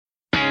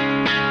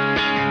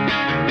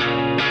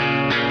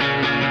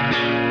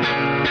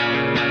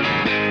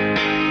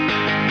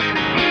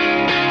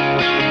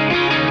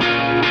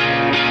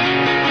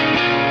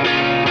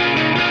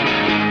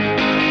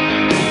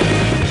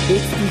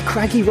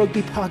Craggy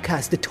Rugby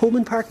Podcast, the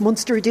Thomond Park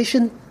Munster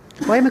edition.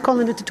 Why am I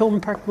calling it the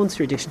Thomond Park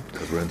Munster edition?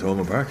 Because we're in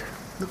Thomond Park.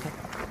 Okay.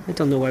 I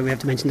don't know why we have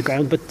to mention the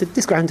ground, but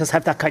this ground does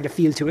have that kind of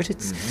feel to it.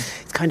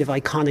 It's kind of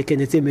iconic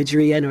in its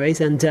imagery anyways,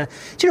 and do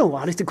you know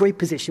what? It's a great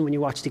position when you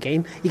watch the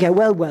game. You get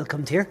well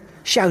welcomed here.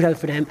 Shout out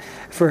for them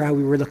for how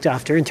we were looked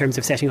after in terms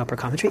of setting up our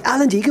commentary.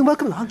 Alan Deegan,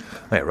 welcome along.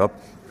 Hey, Rob.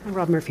 And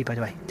Rob Murphy, by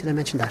the way. Did I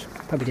mention that?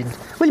 Probably didn't.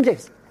 William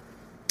Davis.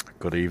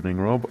 Good evening,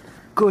 Rob.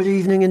 Good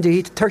evening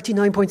indeed.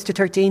 39 points to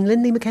 13.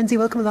 Lindley McKenzie,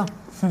 welcome along.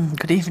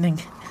 Good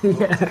evening.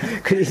 Yeah,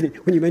 good evening.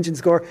 When you mentioned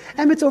score,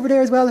 Emmett's over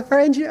there as well.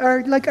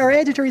 Our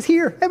editor is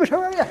here. Emmett,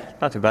 how are you?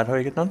 Not too bad. How are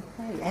you getting on?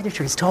 Hey,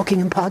 editor is talking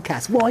in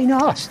podcasts. Why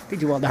not? They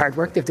do all the hard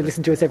work. They have to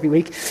listen to us every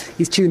week.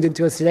 He's tuned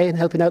into us today and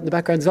helping out in the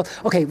background as well.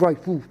 Okay,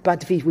 right. Bad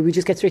defeat. Will we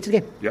just get straight to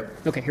the game?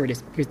 Yep. Okay, here it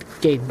is. Here's the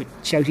game with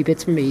shouty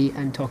bits from me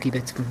and talky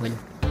bits from William.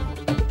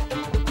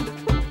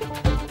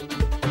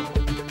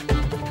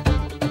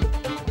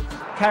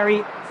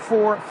 Carry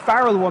for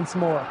Farrell once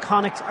more.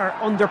 Connacht are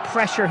under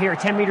pressure here,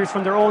 10 metres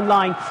from their own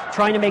line,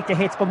 trying to make the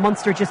hits, but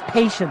Munster just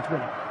patient with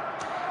it.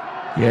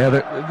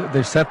 Yeah,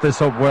 they've set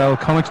this up well.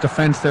 Connacht's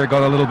defence there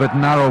got a little bit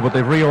narrow, but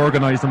they've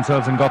reorganised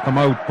themselves and got them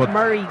out. But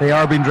Murray, they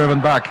are being driven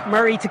back.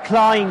 Murray to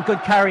Klein, good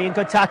carry and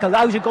good tackle.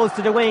 Out it goes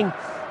to the wing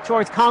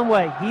towards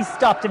Conway. He's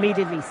stopped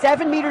immediately.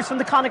 7 metres from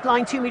the Connacht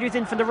line, 2 metres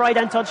in from the right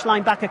hand touch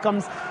line. Back it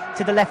comes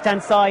to the left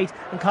hand side,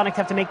 and Connacht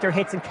have to make their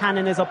hits, and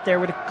Cannon is up there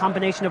with a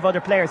combination of other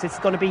players. It's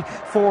going to be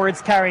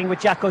forwards carrying with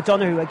Jack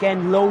O'Donoghue.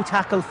 Again, low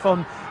tackle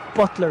from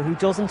Butler, who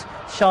doesn't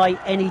shy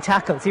any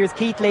tackles. Here's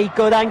Keithley,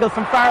 good angle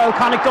from Farrell.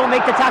 Connacht don't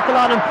make the tackle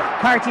on him.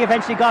 Carty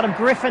eventually got him.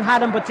 Griffin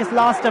had him but just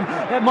lost him.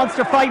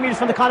 Munster 5 metres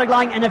from the Connacht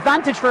line. An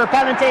advantage for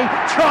Palante.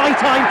 Try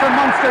time for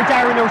Munster.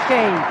 Darren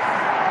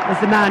O'Shea is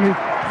the man who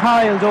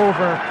piled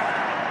over.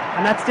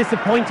 And that's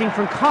disappointing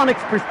from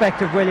Connacht's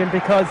perspective, William,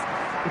 because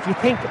if you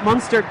think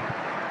Munster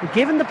were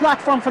given the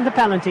platform from the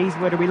penalties,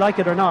 whether we like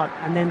it or not,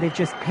 and then they've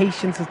just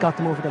patience has got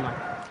them over the line.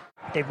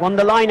 They've won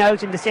the line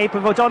out in the shape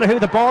of O'Donoghue.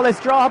 The ball is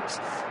dropped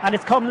and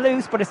it's come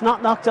loose, but it's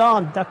not knocked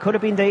on. That could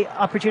have been the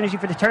opportunity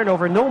for the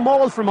turnover. No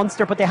maul for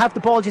Munster, but they have the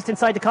ball just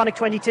inside the Connacht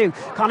 22.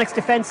 Connacht's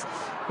defence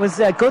was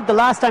good the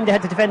last time they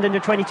had to defend under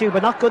 22,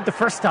 but not good the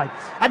first time.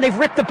 And they've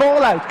ripped the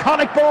ball out.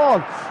 Connacht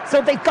ball.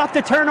 So they've got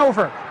the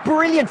turnover.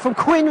 Brilliant from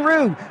Quinn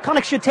Roux.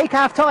 Connacht should take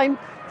half time.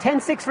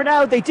 10-6 for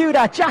now. They do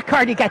that. Jack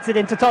Carty gets it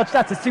into touch.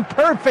 That's a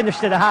superb finish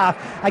to the half.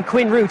 And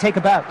Quinn Roux take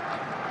a bow.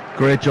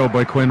 Great job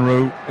by Quinn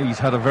Roux. He's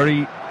had a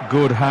very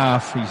good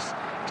half. He's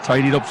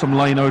tidied up some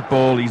line out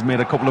ball. He's made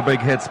a couple of big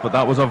hits, but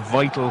that was a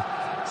vital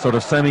sort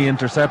of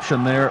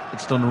semi-interception there.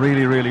 It's done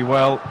really, really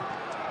well,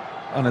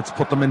 and it's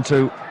put them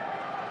into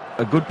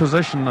a good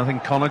position. I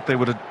think Connacht, they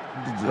would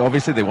have,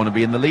 obviously they want to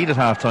be in the lead at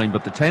half time,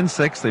 but the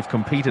 10-6, they've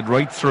competed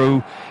right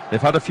through.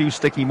 They've had a few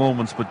sticky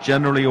moments, but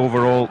generally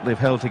overall they've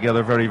held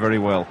together very, very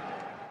well.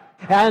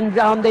 And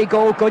on they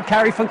go. Good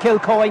carry from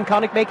Kilcoyne.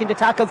 Connacht making the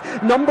tackles.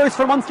 Numbers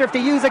for Munster if they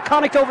use it.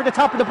 Connacht over the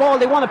top of the ball.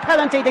 They want a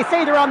penalty. They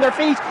say they're on their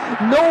feet.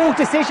 No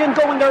decision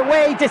going their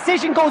way.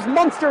 Decision goes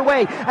Munster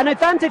way. An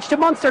advantage to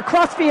Munster.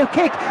 Crossfield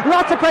kick.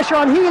 Lots of pressure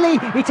on Healy.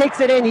 He takes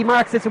it in. He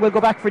marks it, so we'll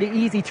go back for the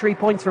easy 3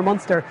 points for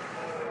Munster.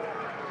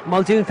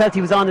 Muldoon felt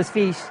he was on his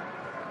feet.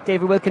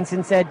 David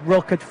Wilkinson said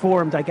ruck had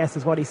formed, I guess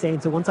is what he's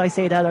saying. So once I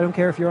say that, I don't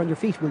care if you're on your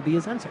feet, will be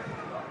his answer.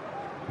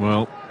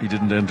 Well, he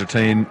didn't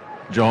entertain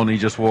John, he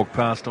just walked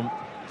past him.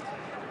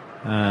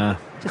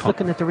 Just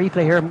looking at the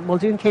replay here,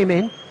 Muldoon came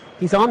in,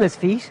 he's on his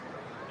feet.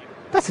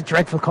 That's a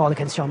dreadful call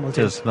against John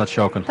Muldoon. It is, that's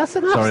shocking. That's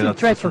an absolute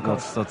dreadful call.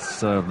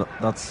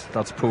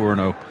 That's poor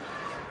now.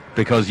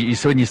 Because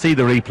when you see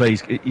the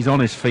replays, he's on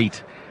his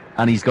feet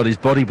and he's got his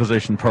body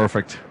position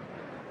perfect.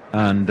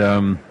 And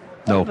no,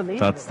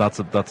 that's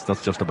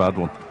just a bad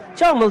one.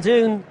 John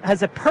Muldoon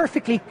has a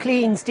perfectly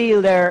clean steal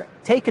there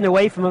taken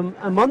away from him,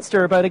 and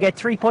Munster about to get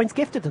 3 points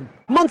gifted them.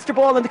 Munster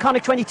ball in the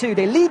Connacht 22.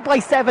 They lead by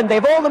 7. They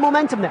have all the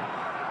momentum now.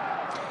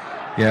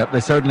 Yeah,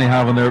 they certainly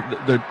have, and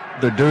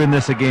they're doing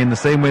this again the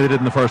same way they did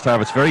in the first half.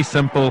 It's very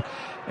simple.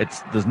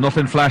 There's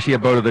nothing flashy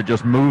about it. They're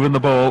just moving the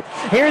ball.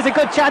 Here's a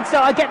good chance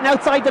getting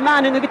outside the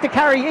man, and with the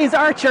carry is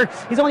Archer.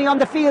 He's only on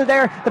the field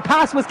there. The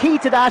pass was key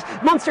to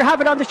that. Munster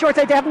have it on the short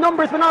side. They have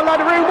numbers but not a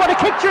lot of room. What a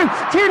kick through.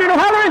 Tiernan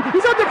O'Halloran,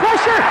 he's under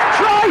pressure.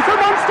 Try for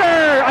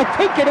Munster. I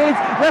think it is.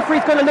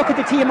 Referee's going to look at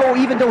the TMO,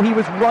 even though he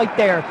was right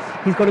there.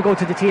 He's going to go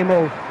to the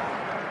TMO.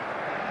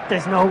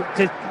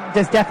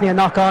 There's definitely a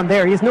knock on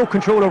there. He has no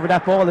control over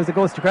that ball as it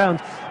goes to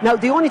ground. Now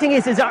the only thing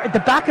is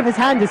the back of his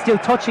hand is still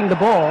touching the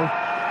ball.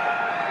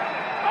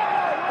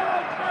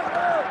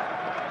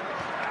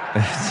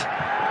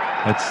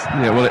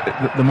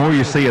 The more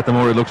you see it, the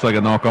more it looks like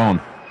a knock on.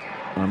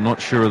 I'm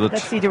not sure that.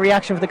 Let's see the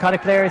reaction of the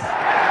Connacht players. To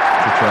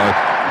try.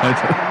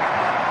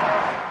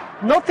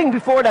 Nothing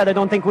before that, I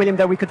don't think, William,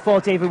 that we could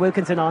fault David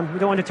Wilkinson on. We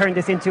don't want to turn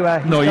this into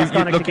a. No, you've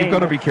got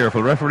to be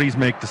careful. Referees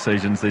make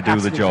decisions; they do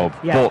Absolutely. The job.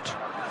 Yeah. But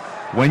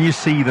when you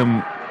see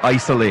them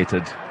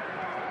isolated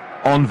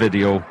on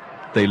video,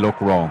 they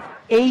look wrong.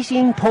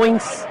 18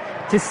 points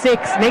to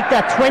 6. Make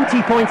that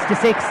 20 points to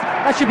 6.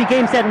 That should be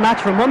game, set and match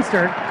for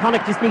Munster.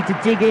 Connacht just need to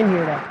dig in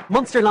here now.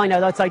 Munster line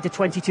out outside the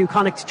 22.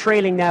 Connacht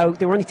trailing now.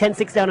 They were only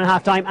 10-6 down at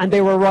half time, and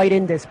they were right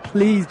in this.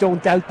 Please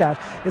don't doubt that.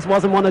 This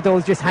wasn't one of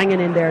those just hanging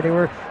in there. They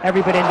were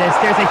every bit in this.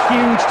 There's a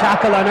huge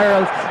tackle on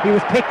Earls. He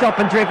was picked up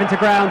and driven to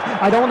ground.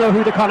 I don't know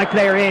who the Connacht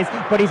player is,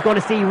 but he's going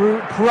to see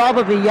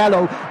probably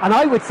yellow. And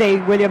I would say,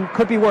 William,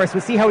 could be worse.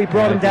 We'll see how he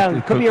brought him down.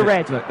 It could be a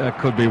red. That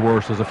could be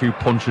worse. There's a few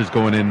punches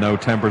going in now.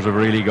 Tempers have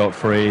really got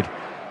frayed.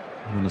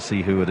 I'm going to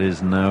see who it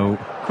is now.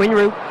 Quinn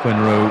Roux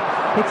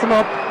picks him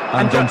up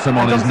and jumps him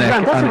on his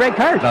neck. That's a red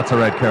card. That's a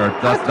red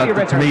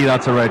card. To me,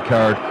 that's a red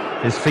card.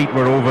 His feet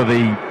were over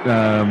the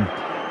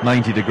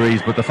 90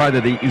 degrees, but the fact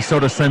that he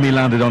sort of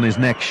semi-landed on his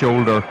neck,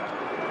 shoulder,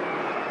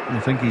 I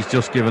think he's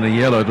just given a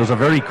yellow. It was a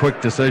very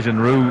quick decision.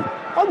 Roux,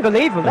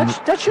 unbelievable.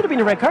 That should have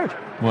been a red card.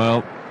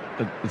 Well,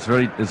 it's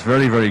very,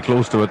 very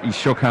close to it. He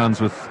shook hands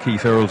with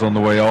Keith Earls on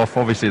the way off.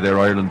 Obviously, they're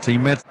Ireland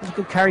teammates. It was a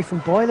good carry from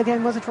Boyle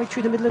again, was it? Right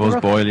through the middle of the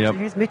ruck. Boyle, yeah.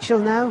 Here's Mitchell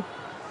now.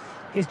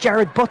 Here's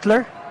Jared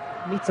Butler.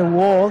 Meets a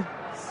wall.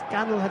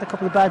 Scannell had a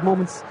couple of bad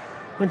moments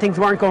when things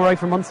weren't going right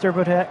for Munster,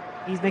 but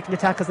he's making the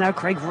tackles now.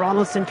 Craig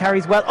Ronaldson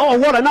carries well. Oh,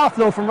 what an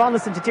offload from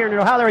Ronaldson to Tiernan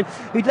O'Halloran,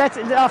 who lets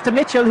it off to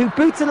Mitchell, who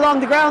boots it along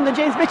the ground, and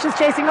James Mitchell's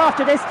chasing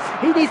after this.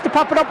 He needs to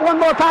pop it up. One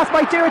more pass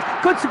by Stewart.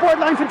 Good support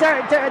line from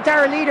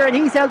Dara Leader, and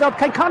he's held up.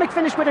 Can Connacht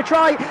finish with a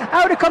try?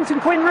 Out it comes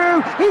from Quinn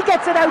Roux. He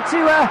gets it out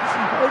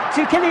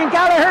to Killian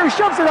Gallagher, who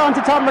shoves it on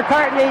to Tom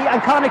McCartney,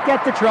 and Connacht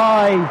get the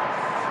try.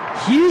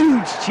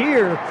 Huge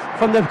cheer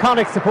from the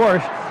Connacht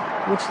support,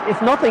 which,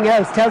 if nothing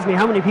else, tells me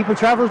how many people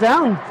travelled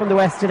down from the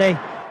west today.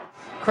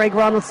 Craig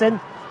Ronaldson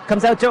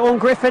comes out to Owen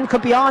Griffin,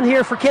 could be on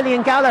here for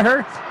Killian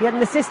Gallagher. He had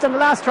an assist on the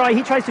last try.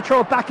 He tries to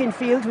throw it back in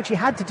field, which he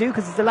had to do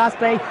because it's the last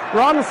play.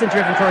 Ronaldson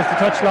driven towards the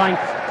touchline.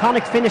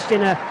 Connacht finished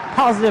in a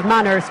positive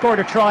manner, scored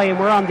a try, and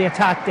we're on the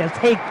attack. They'll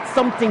take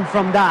something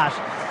from that.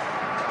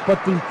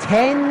 But the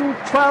 10,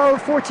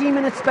 12, 14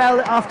 minute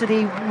spell after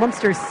the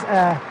Munster's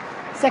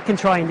second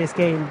try in this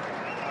game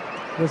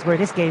was where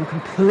this game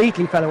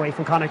completely fell away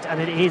from Connacht, and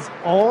it is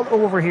all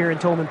over here in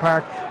Thomond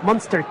Park.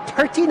 Munster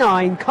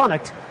 39,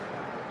 Connacht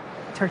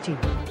 13.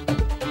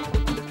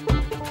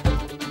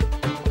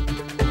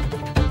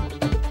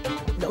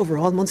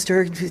 Overall,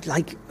 Munster,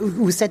 like it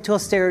was said to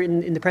us there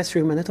in the press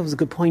room, and I thought it was a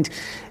good point,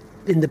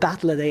 in the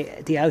battle of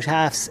the out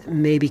halves,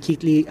 maybe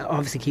Keighley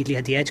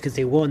had the edge because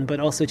they won,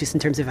 but also just in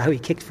terms of how he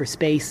kicked for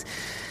space.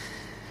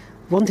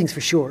 One thing's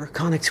for sure,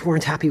 Connacht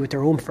weren't happy with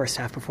their own first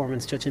half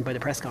performance, judging by the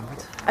press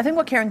conference. I think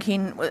what Kieran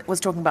Keane was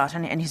talking about,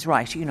 and he's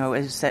right,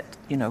 is that,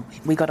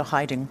 we got a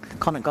hiding,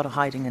 Connacht got a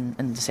hiding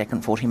in the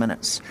second 40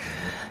 minutes.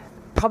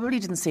 Probably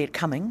didn't see it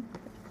coming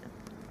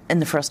in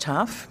the first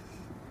half,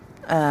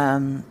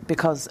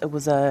 because it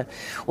was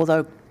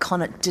although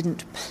Connacht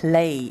didn't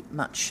play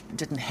much,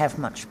 didn't have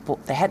much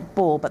ball, they had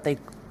ball, but they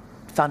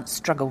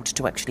struggled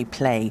to actually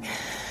play.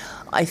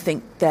 I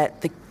think that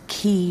the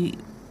key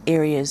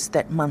areas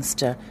that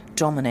Munster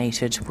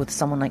dominated with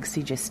someone like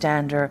CJ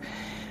Stander,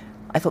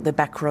 I thought their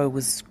back row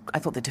I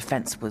thought the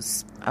defence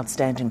was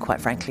outstanding, quite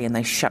frankly, and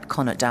they shut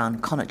Connacht down.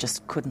 Connacht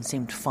just couldn't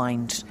seem to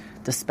find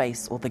the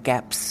space or the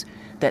gaps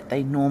that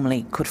they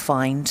normally could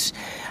find.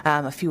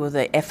 A few of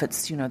the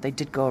efforts, they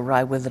did go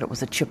awry with it. It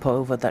was a chip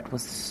over that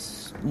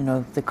was,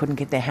 they couldn't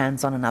get their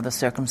hands on. In other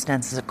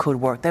circumstances, it could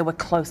work. They were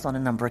close on a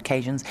number of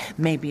occasions.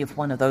 Maybe if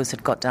one of those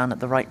had got down at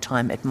the right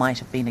time, it might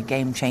have been a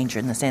game changer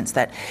in the sense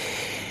that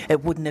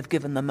it wouldn't have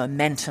given the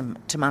momentum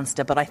to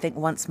Munster. But I think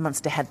once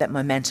Munster had that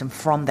momentum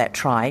from that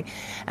try,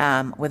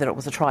 whether it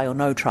was a try or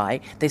no try,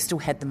 they still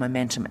had the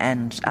momentum.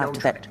 And after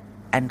that,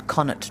 and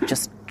Connacht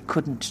just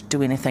couldn't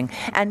do anything.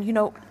 And,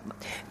 you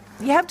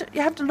have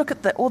to look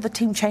at all the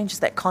team changes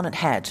that Connacht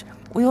had.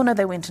 We all know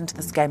they went into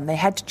this game and they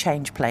had to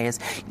change players,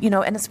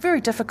 and it's very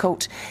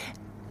difficult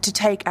to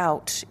take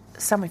out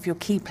some of your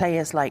key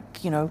players like,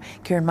 Kieran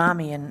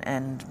Mami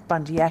and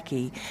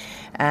Bundyaki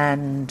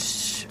and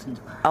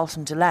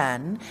Alton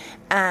Delan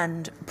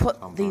and put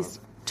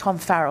Tom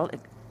Farrell,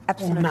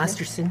 absolutely.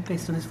 Masterson,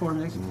 based on his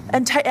form.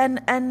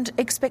 And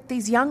expect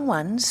these young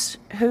ones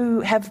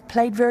who have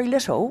played very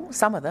little,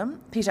 some of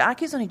them. Peter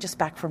Aki's only just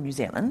back from New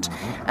Zealand.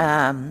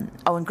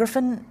 Owen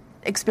Griffin,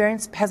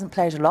 experienced, hasn't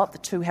played a lot. The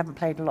two haven't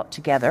played a lot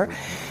together.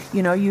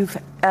 You've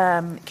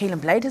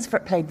Keelan Blade has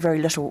played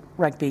very little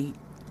rugby.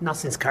 Not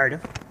since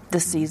Cardiff.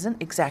 This season,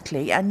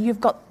 exactly. And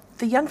you've got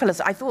the young fellas.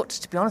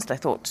 To be honest, I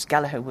thought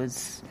Gallagher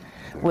was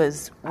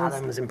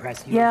Alan was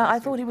impressed. I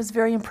thought he was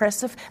very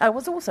impressive. I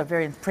was also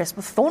very impressed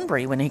with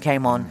Thornbury when he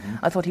came on. Mm-hmm.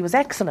 I thought he was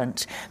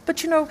excellent.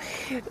 But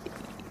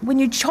when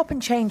you chop and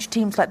change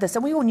teams like this,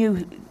 and we all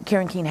knew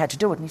Kieran Keane had to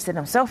do it, and he said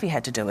himself he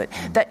had to do it,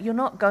 that you're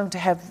not going to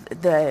have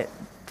the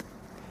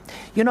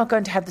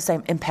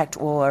same impact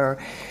or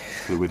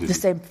fluidity. The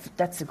same.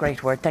 That's a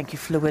great word. Thank you.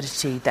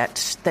 Fluidity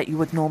that you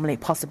would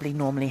possibly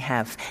normally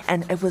have,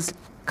 and it was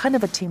kind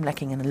of a team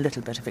lacking in a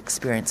little bit of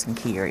experience in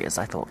key areas,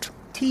 I thought.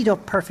 Teed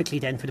up perfectly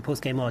then for the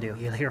post-game audio.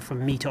 You'll hear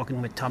from me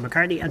talking with Tom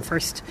McCartney, and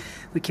first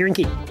with Kieran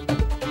Keane.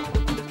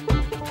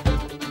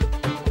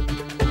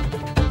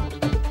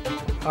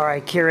 All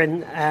right,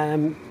 Kieran,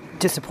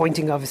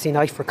 disappointing, obviously,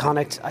 night for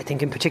Connacht. I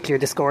think in particular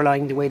the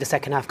scoreline, the way the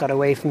second half got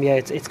away from you,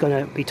 it's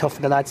going to be tough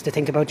for the lads to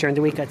think about during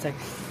the week, I'd say.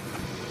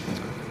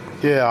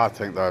 Yeah, I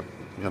think that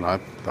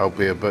they'll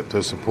be a bit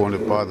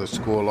disappointed by the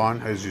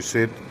scoreline. As you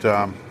said,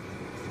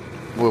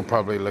 we'll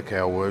probably lick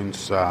our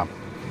wounds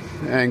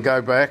and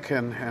go back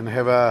and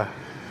have a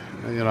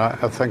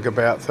think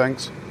about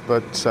things.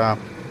 But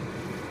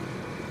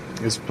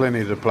there's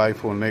plenty to play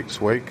for next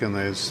week, and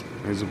there's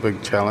a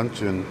big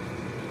challenge, and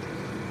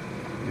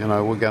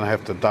we're going to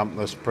have to dump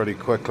this pretty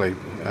quickly,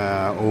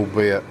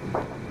 albeit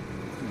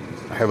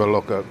have a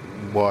look at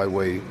why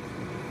we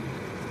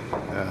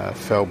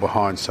fell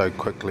behind so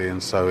quickly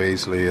and so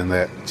easily in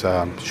that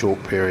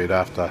short period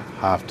after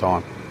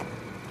half-time.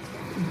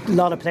 A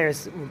lot of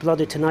players were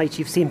blooded tonight.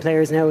 You've seen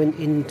players now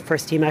in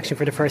first-team action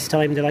for the first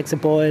time, the likes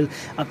of Boyle,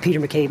 Peter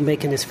McCabe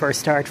making his first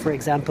start, for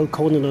example.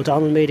 Conan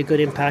O'Donnell made a good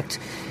impact.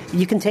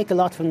 You can take a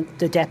lot from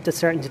the depth that's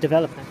starting to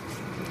develop now.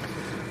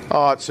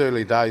 Oh, it's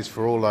early days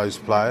for all those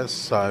players.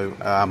 So,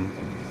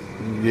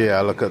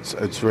 look,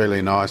 it's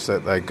really nice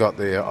that they got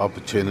their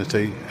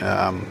opportunity.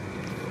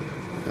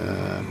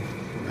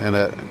 And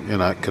it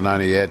can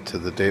only add to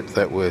the depth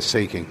that we're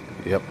seeking.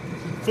 Yep.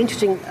 It's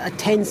interesting, a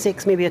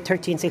 10-6, maybe a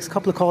 13-6, a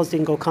couple of calls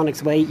didn't go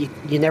Connacht's way.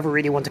 You never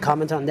really want to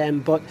comment on them,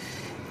 but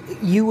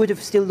you would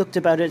have still looked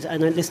about it,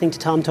 and I'm listening to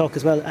Tom talk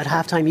as well, at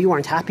half-time you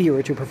weren't happy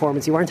with your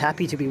performance. You weren't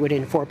happy to be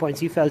within 4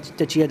 points. You felt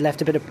that you had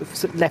left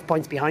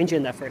points behind you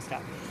in that first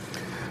half.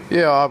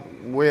 Yeah,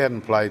 we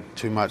hadn't played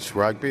too much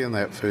rugby in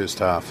that first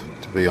half,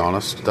 to be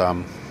honest.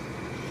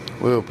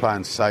 We were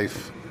playing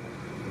safe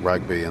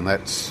rugby, and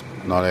that's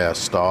not our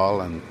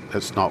style, and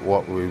it's not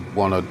what we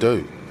want to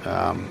do.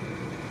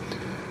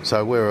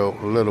 So we're a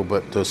little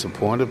bit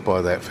disappointed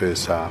by that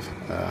first half,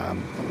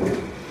 and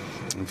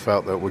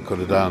felt that we could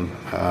have done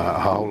a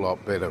whole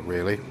lot better,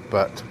 really.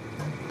 But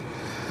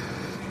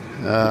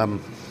you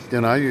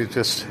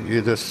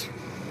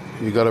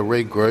got to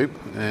regroup,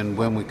 and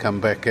when we come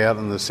back out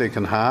in the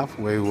second half,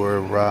 we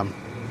were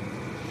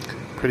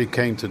pretty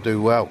keen to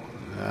do well,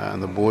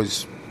 and the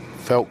boys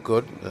felt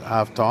good at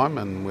half time,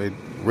 and we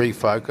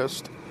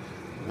refocused.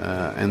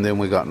 And then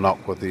we got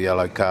knocked with the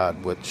yellow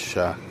card, which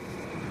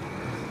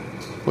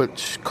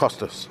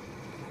cost us.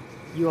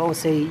 You always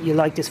say you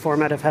like this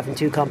format of having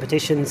two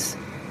competitions.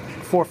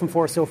 4 from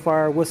 4 so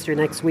far, Worcester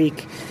next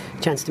week.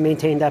 Chance to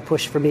maintain that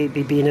push for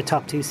maybe being a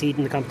top 2 seed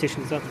in the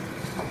competition as well.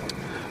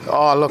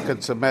 Oh, look,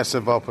 it's a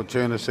massive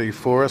opportunity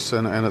for us,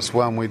 and it's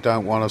one we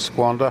don't want to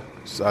squander.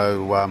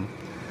 So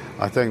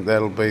I think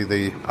that'll be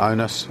the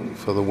onus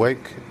for the week.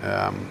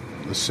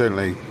 It's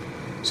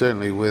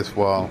certainly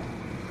worthwhile.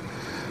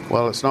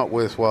 Well, it's not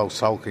worthwhile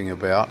sulking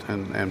about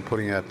and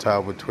putting our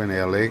tail between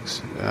our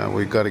legs.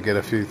 We've got to get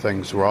a few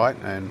things right,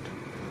 and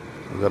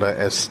we've got to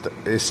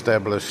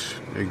establish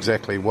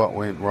exactly what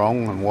went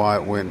wrong and why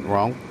it went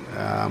wrong,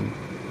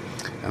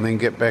 and then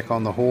get back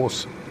on the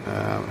horse,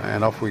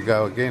 and off we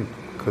go again,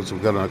 because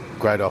we've got a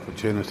great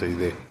opportunity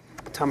there.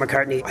 Tom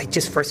McCartney, I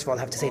just first of all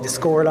have to say the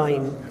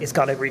scoreline has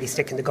got to really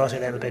stick in the gut a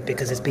little bit,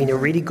 because it's been a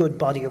really good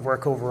body of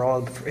work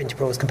overall for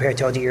Interpros compared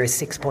to other years.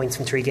 6 points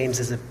from 3 games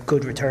is a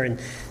good return.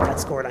 That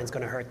scoreline's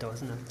going to hurt though,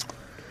 isn't it?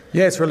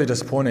 Yeah, it's really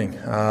disappointing.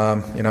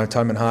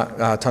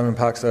 Thomond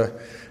Park's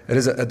it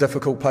is a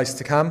difficult place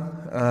to come,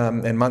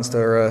 and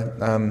Munster,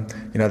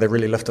 they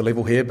really lift a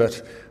level here.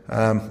 But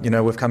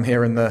we've come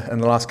here in the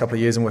last couple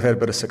of years and we've had a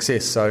bit of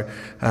success. So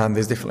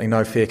there's definitely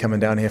no fear coming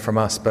down here from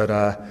us. But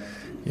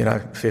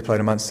fair play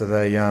to Munster.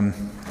 They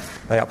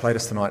outplayed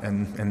us tonight,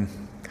 and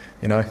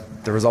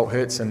the result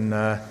hurts, and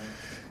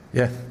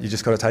you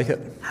just got to take it.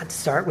 Had to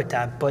start with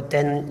that, but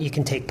then you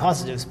can take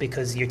positives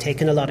because you're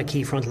taking a lot of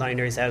key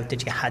frontliners out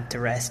that you had to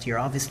rest. You're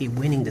obviously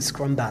winning the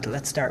scrum battle.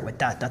 Let's start with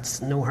that.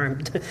 That's no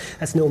harm.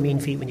 That's no mean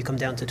feat when you come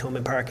down to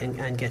Thomond Park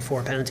and get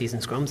 4 penalties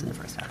and scrums in the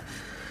first half.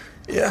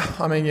 Yeah,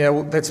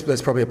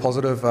 that's probably a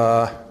positive.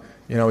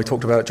 We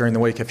talked about it during the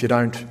week. If you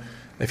don't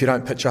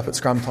pitch up at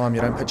scrum time, you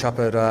don't pitch up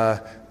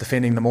at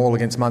defending the maul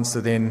against Munster,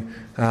 then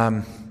you're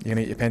going to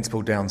get your pants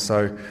pulled down.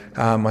 So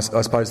I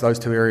suppose those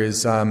two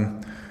areas,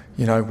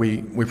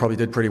 we probably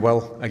did pretty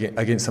well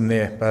against them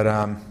there. But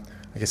I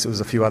guess it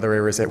was a few other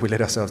areas that we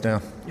let ourselves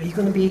down. Are you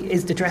going to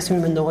is the dressing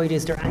room annoyed?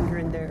 Is there anger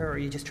in there, or are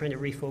you just trying to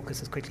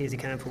refocus as quickly as you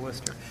can for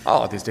Worcester?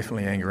 Oh, there's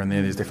definitely anger in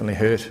there. There's definitely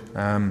hurt.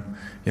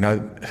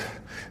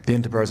 The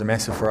Interbros are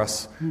massive for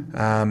us.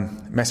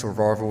 Massive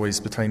rivalries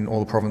between all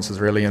the provinces,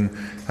 really, and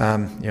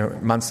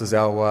Munster's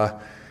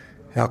our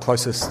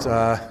closest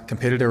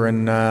competitor,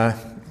 and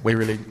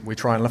we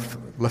try and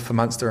lift for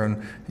Munster, and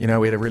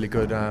we had a really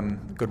good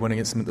win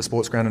against them at the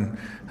sports ground,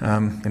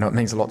 and it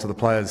means a lot to the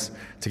players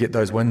to get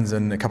those wins.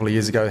 And a couple of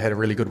years ago, they had a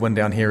really good win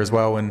down here as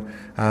well, and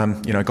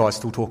guys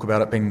still talk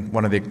about it being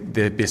one of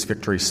their best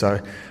victories. So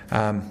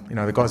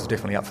the guys are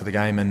definitely up for the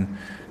game, and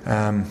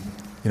I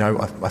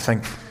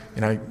think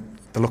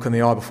the look in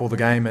the eye before the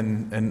game,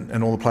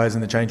 and all the players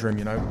in the change room,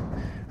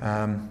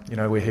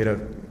 we're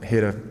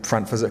here to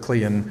front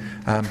physically, and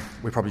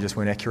we probably just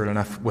weren't accurate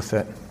enough with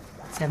that.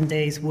 7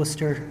 days,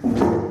 Worcester.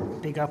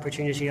 big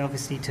opportunity,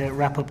 obviously, to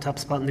wrap up top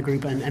spot in the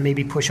group and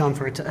maybe push on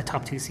for a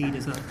top 2 seed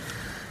as well.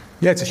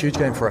 Yeah, it's a huge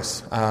game for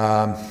us.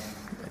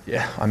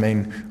 I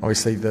mean,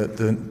 obviously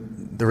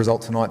the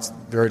result tonight's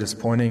very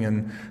disappointing,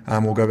 and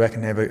we'll go back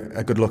and have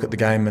a good look at the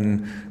game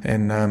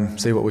and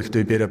see what we could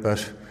do better.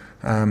 But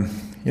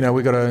we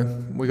got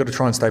to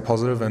try and stay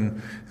positive.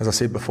 And as I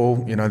said before,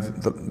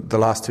 the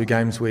last 2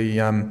 games we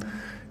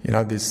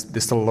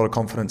there's still a lot of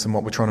confidence in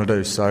what we're trying to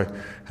do. So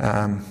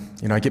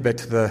get back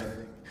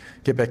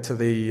to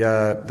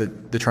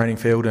the training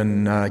field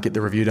and get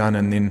the review done,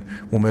 and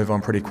then we'll move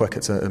on pretty quick.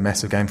 It's a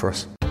massive game for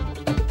us.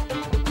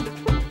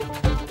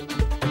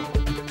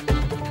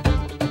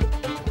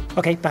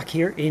 Okay, back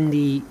here on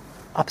the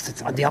opposite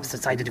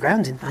side of the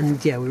ground,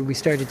 and we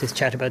started this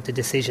chat about the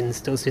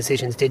decisions. Those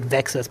decisions did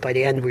vex us. By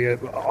the end, we were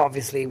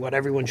obviously what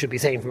everyone should be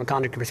saying from a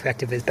Connacht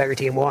perspective is better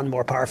team won,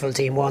 more powerful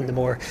team won, the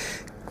more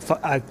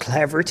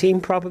clever team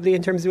probably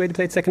in terms of the way they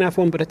played second half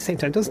won. But at the same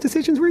time, those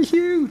decisions were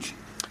huge.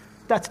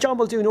 That's John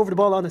Muldoon over the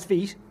ball on his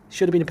feet.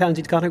 Should have been a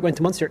penalty to Connacht, went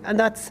to Munster, and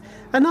that's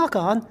a knock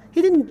on.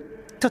 He didn't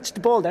touch the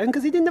ball down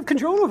because he didn't have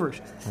control over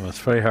it. Well, it's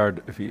very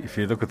hard if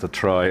you look at the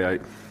try.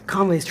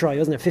 Conway's try,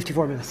 wasn't it?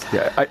 54 minutes.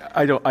 Yeah,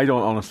 I don't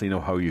honestly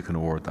know how you can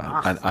award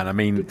that. And I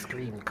mean, big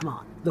screen. Come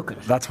on, look at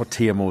it. That's what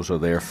TMOs are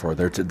there for.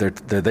 They're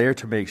there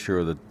to make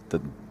sure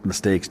that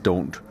mistakes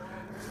don't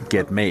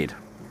get made.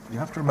 You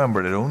have to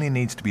remember, it only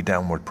needs to be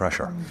downward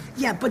pressure.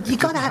 Yeah, but you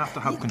got to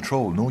have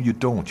control. No, you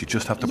don't. You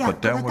just have to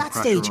put downward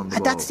pressure on the ball.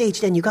 At that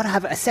stage, then you got to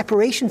have a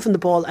separation from the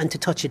ball and to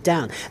touch it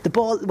down. The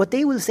ball, what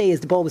they will say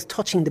is the ball was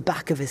touching the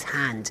back of his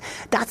hand.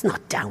 That's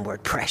not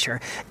downward pressure.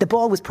 The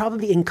ball was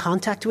probably in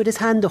contact with his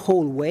hand the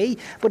whole way.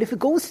 But if it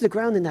goes to the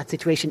ground in that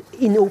situation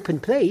in open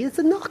play, it's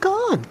a knock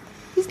on.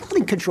 He's not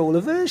in control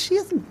of it. He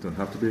don't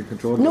have to be in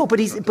control of it. No, but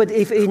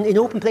if in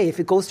open play, if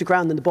it goes to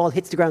ground and the ball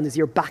hits the ground as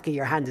your back of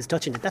your hand is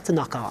touching it, that's a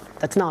knock on.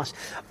 That's not,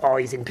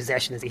 he's in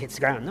possession as he hits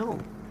the ground. No,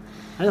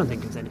 I don't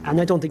think there's any.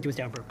 And I don't think there was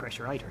downward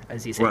pressure either,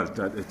 as you said.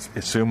 Well,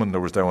 assuming there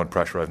was downward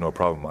pressure, I have no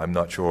problem. I'm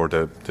not sure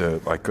the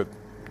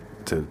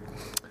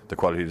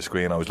quality of the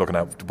screen I was looking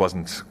at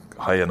wasn't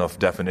high enough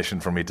definition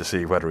for me to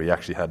see whether he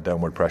actually had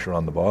downward pressure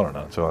on the ball or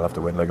not. So I'll have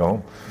to wait until I go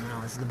home.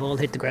 No, as the ball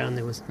hit the ground,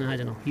 it was. I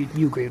don't know.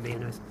 You agree with me,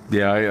 anyways?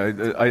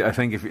 Yeah, I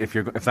think if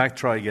that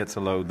try gets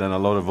allowed, then a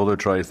lot of other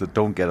tries that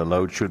don't get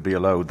allowed should be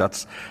allowed.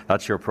 That's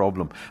your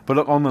problem. But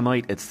look, on the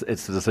night, it's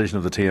the decision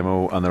of the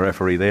TMO and the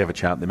referee. They have a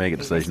chat, they make a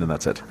decision, and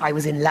that's it. I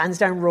was in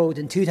Lansdowne Road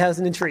in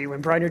 2003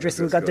 when Brian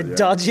O'Driscoll got the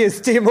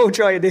dodgiest TMO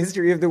try in the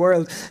history of the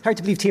world. Hard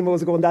to believe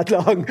TMOs are going that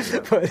long.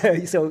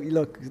 But so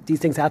look, these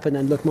things happen,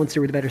 and look, Munster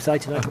were the better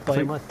side tonight.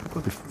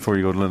 Before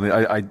you go to Lindsay,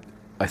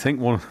 I think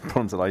one of the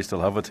problems that I still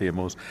have with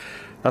TMOs,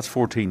 that's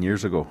 14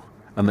 years ago,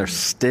 and there's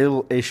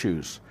still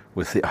issues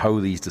with how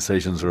these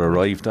decisions are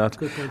arrived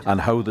at and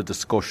how the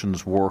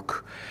discussions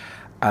work.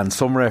 And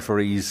some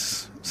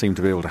referees seem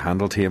to be able to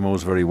handle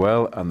TMOs very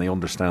well, and they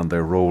understand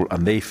their role,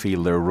 and they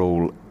feel their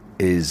role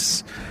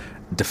is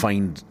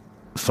defined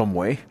some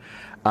way.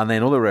 And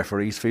then other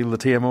referees feel the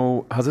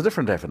TMO has a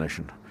different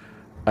definition.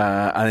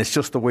 And it's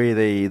just the way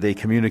they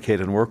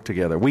communicate and work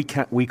together. We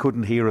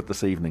couldn't hear it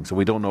this evening, so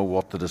we don't know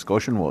what the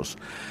discussion was.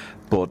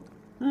 But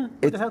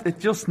it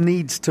just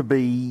needs to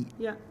be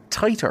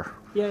tighter.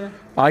 Yeah.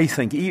 I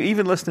think,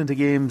 even listening to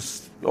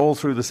games all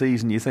through the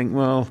season, you think,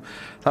 well,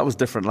 that was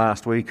different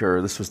last week,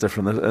 or this was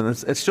different, and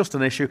it's just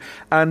an issue.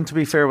 And to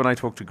be fair, when I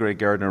talked to Greg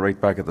Gardner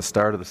right back at the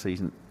start of the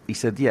season, he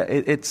said, yeah,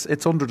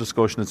 it's under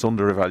discussion, it's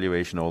under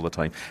evaluation all the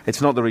time. It's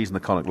not the reason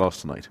the Connacht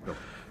lost tonight. No.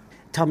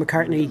 Tom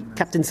McCartney,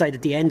 captain side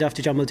at the end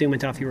after John Muldoon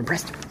went off. You were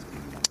impressed?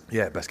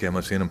 Yeah, best game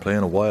I've seen him play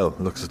in a while. It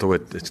looks as though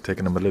it's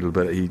taken him a little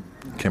bit. He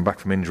came back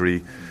from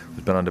injury,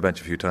 has been on the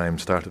bench a few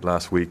times, started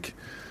last week,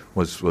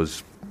 was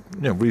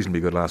reasonably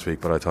good last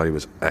week, but I thought he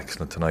was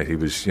excellent tonight. He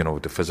was, the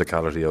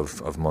physicality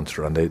of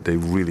Munster, and they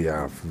really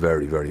are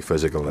very, very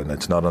physical, and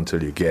it's not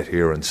until you get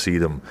here and see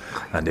them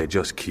and they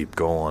just keep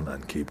going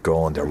and keep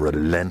going. They're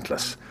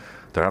relentless.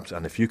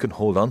 And if you can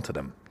hold on to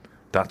them,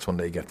 that's when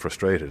they get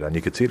frustrated, and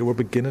you could see they were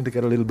beginning to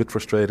get a little bit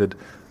frustrated,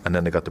 and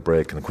then they got the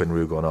break, and Quinn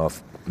Roux going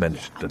off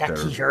meant that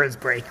key Earls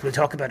break. We'll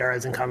talk about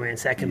Earls and Conway in a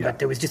second, but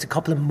there was just a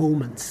couple of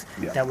moments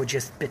that were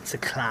just bits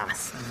of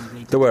class.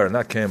 There were, and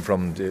that came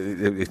from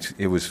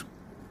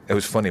it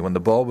was funny when the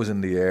ball was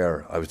in the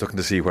air. I was looking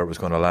to see where it was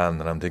going to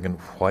land, and I'm thinking,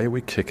 why are we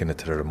kicking it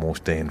to their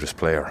most dangerous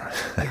player?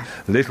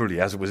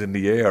 Literally, as it was in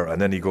the air,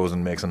 and then he goes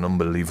and makes an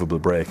unbelievable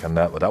break, and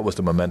that was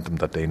the momentum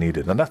that they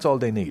needed, and that's all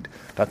they need.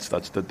 They're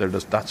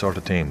just that sort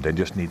of team. They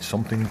just need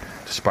something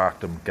to spark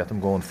them, get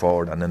them going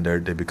forward, and then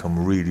they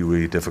become really,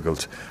 really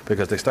difficult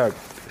because they start.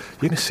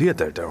 You can see it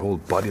there. Their whole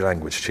body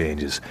language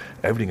changes.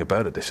 Everything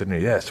about it. They sit there,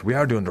 yes, we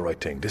are doing the right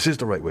thing. This is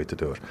the right way to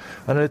do it.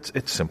 And it's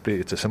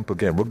a simple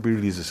game. Rugby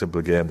really is a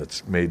simple game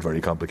that's made made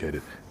very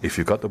complicated. If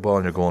you've got the ball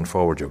and you're going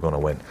forward, you're going to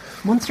win.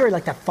 Munster are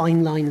like that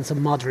fine line in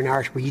some modern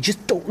art where you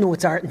just don't know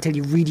it's art until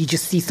you really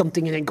just see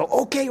something and then go,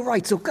 okay,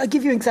 right. So I'll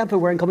give you an example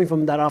where I'm coming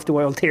from that off the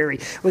world theory.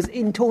 Was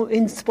in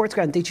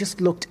Sportsground, they just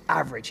looked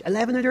average.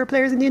 11 of their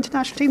players in the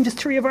international team, just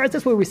 3 of ours,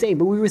 that's what we were saying.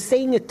 But we were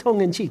saying it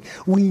tongue-in-cheek.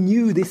 We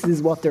knew this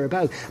is what they're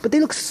about. But they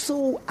look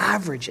so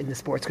average in the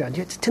Sportsground.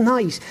 Yet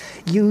tonight,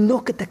 you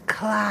look at the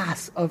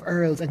class of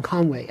Earls and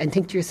Conway and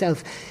think to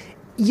yourself,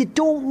 you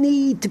don't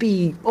need to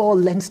be all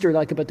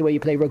Leinster-like about the way you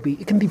play rugby.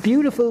 It can be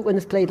beautiful when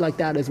it's played like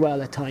that as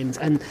well at times.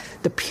 And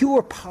the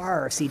pure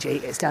power of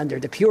CJ Stander,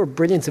 the pure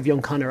brilliance of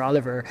young Conor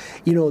Oliver,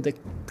 the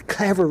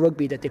clever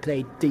rugby that they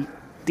played,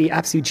 the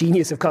absolute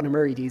genius of Conor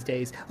Murray these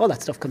days, all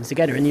that stuff comes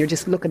together. And you're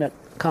just looking at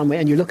Conway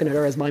and you're looking at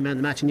her as my man of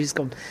the match and you're just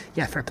going,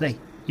 yeah, fair play.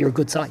 You're a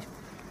good side.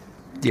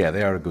 Yeah,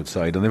 they are a good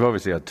side. And they've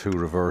obviously had 2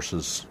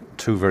 reverses,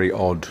 2 very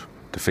odd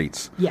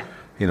defeats. Yeah.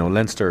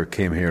 Leinster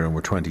came here and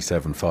were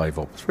 27-5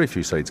 up. There's very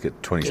few sides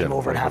get 27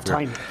 over at half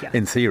time. Yeah.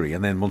 In theory.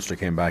 And then Munster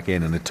came back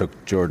in and it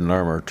took Jordan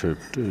Lermer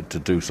to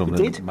do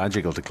something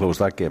magical to close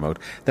that game out.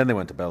 Then they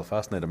went to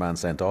Belfast and they had a man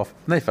sent off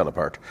and they fell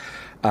apart.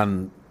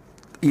 And,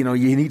 you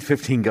need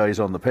 15 guys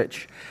on the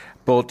pitch.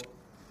 But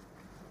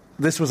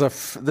this was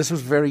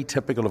very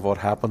typical of what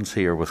happens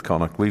here with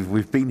Connacht.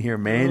 We've been here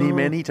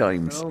many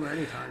times. So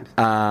many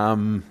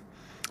times.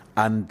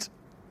 And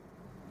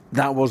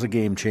that was a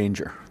game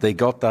changer. They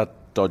got that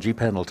dodgy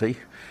penalty.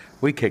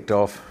 We kicked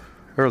off.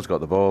 Earls got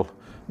the ball.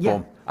 Yeah.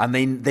 Boom.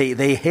 And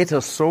they hit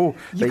us so...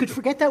 You could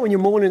forget that when you're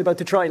moaning about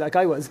the try like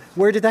I was.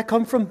 Where did that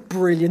come from?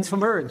 Brilliance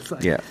from Earls.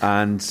 Yeah,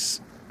 and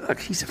look,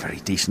 he's a very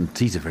decent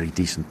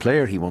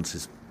player. He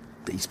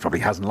probably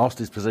hasn't lost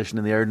his position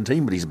in the Ireland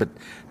team, but he's a bit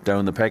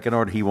down the pecking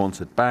order. He wants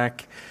it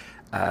back.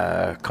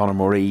 Conor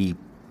Murray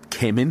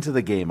came into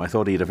the game. I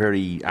thought he had a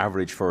very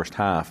average first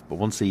half, but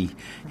once he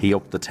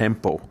upped the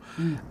tempo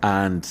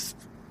and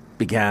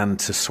began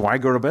to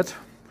swagger a bit,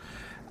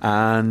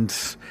 and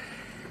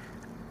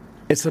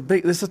this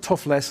is a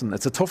tough lesson.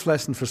 It's a tough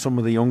lesson for some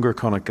of the younger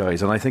Connacht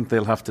guys, and I think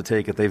they'll have to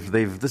take it.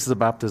 This is a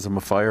baptism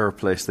of fire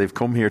place. They've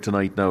come here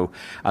tonight now,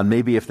 and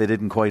maybe if they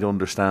didn't quite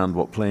understand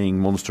what playing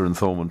Munster and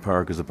Thomond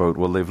Park is about,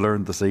 well, they've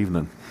learned this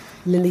evening.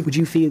 Lindley, would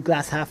you feel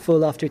glass half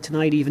full after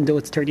tonight, even though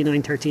it's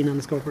 39-13 on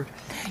the scoreboard?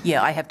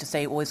 Yeah, I have to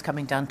say, always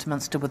coming down to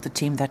Munster with the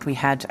team that we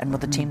had and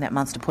with the team that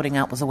Munster putting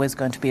out was always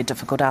going to be a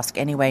difficult ask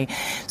anyway.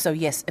 So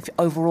yes, if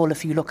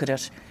you look at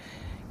it,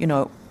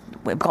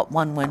 we've got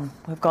 1 win,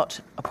 we've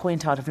got a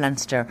point out of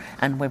Leinster,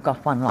 and we've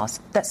got 1 loss.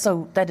 That's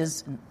a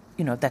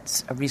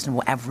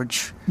reasonable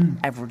average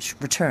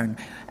return,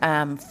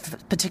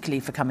 particularly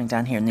for coming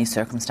down here in these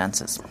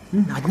circumstances.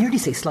 I'd nearly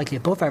say slightly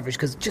above average,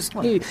 because just,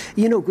 when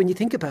you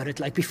think about it,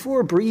 like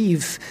before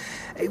Brive,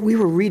 we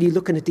were really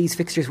looking at these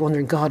fixtures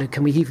wondering, God,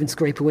 can we even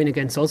scrape a win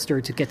against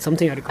Ulster to get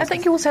something out of Christmas? I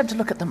think you also have to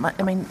look at them.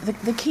 I mean,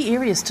 the key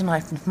areas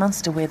tonight in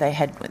Munster where they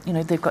had,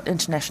 they've got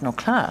international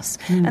class,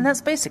 and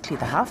that's basically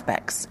the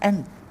halfbacks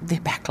and their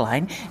back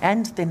line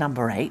and their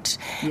number 8.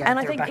 Yeah, and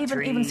I think even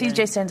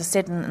CJ Stander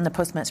said in the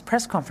post-match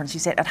press conference, he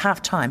said at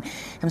half-time,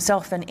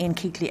 himself and Ian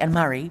Keatley and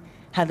Murray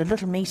had a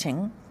little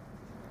meeting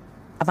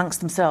amongst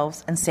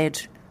themselves and said,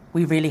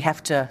 we really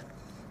have to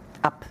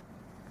up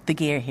the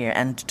gear here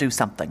and do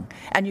something.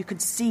 And you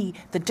could see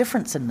the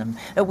difference in them.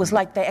 It was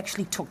like they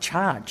actually took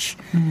charge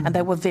and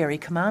they were very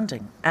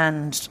commanding.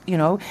 And,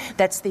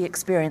 that's the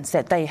experience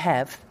that they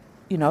have,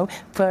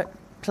 for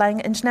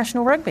playing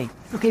international rugby.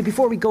 Okay,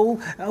 before we go,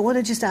 I want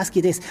to just ask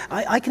you this.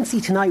 I can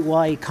see tonight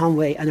why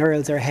Conway and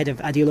Earls are ahead of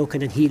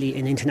Adeoloken and Healy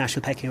in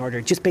international pecking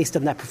order, just based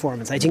on that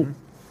performance. I think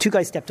 2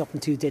 guys stepped up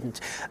and 2 didn't.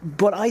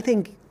 But I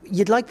think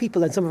you'd like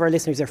people, and some of our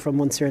listeners are from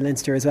Munster and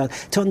Leinster as well,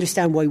 to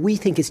understand why we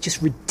think it's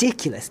just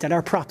ridiculous that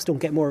our props don't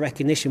get more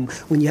recognition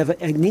when you have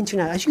an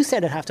international, as you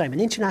said at half-time, an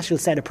international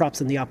set of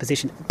props on the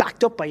opposition,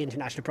 backed up by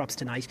international props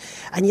tonight.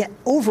 And yet,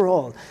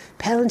 overall,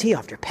 penalty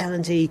after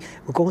penalty,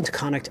 we're going to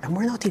Connacht, and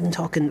we're not even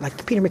talking,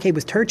 like Peter McCabe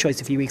was 3rd choice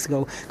a few weeks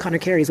ago. Conor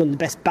Carey is one of the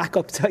best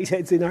backup tight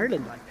heads in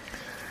Ireland.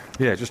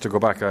 Yeah, just to go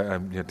back, I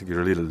think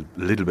you're a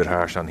little bit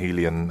harsh on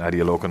Healy and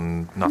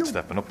Adeoloken not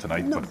stepping up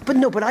tonight.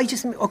 But I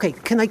just... Okay,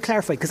 can I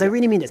clarify? Because I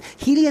really mean this.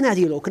 Healy and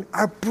Adeoloken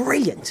are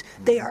brilliant.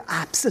 They are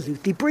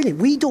absolutely brilliant.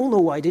 We don't know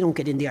why they don't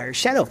get in the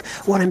Irish setup.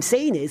 What I'm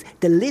saying is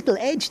the little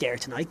edge there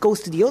tonight goes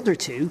to the other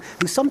 2,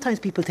 who sometimes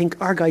people think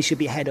our guys should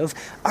be ahead of.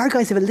 Our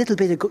guys have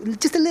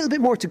just a little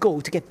bit more to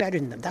go to get better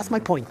than them. That's my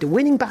point. The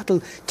winning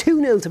battle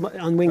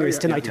 2-0 on wingers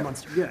tonight to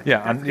Munster.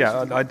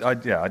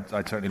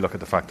 I'd certainly look at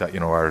the fact that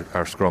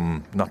our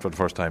scrum, not for the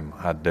first time,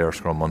 had their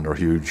scrum under a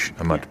huge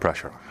amount of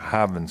pressure.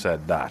 Having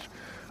said that,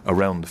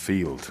 around the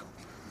field,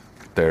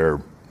 they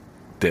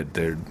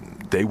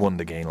won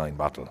the gain line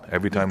battle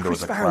every time. There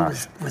was a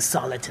crash. Was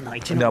solid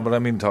tonight. No, but I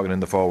mean talking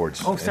in the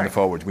forwards. In the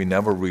forwards, we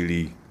never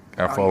really.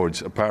 Our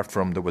forwards, apart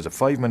from there was a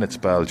 5-minute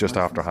spell just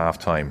after half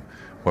time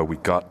where we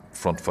got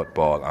front foot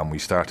ball and we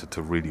started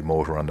to really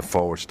motor and the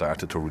forwards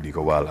started to really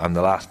go well, and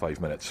the last 5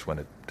 minutes when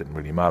it didn't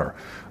really matter,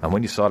 and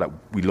when you saw that,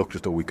 we looked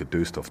as though we could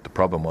do stuff. The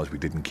problem was we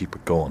didn't keep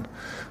it going,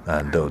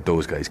 and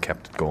those guys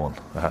kept it going,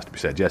 it has to be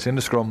said. Yes, in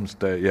the scrums,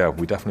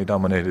 we definitely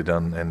dominated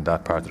in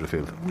that part of the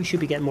field. We should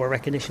be getting more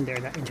recognition there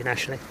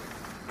internationally.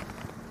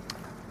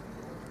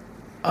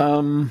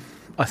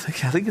 I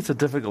think it's a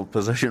difficult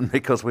position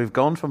because we've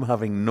gone from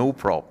having no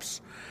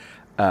props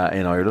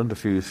in Ireland a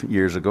few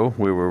years ago.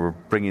 We were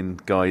bringing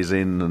guys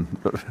in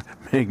and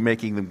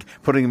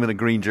putting them in a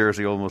green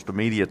jersey almost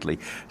immediately.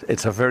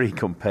 It's a very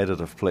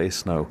competitive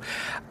place now.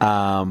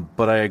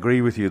 But I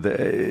agree with you,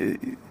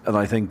 and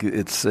I think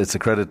it's a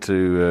credit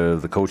to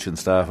the coaching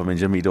staff. I mean,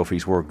 Jimmy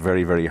Duffy's worked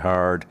very, very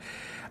hard,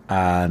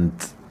 and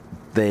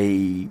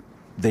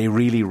they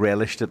really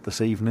relished it this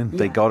evening. Yeah.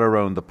 They got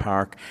around the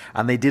park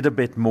and they did a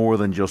bit more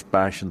than just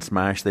bash and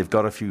smash. They've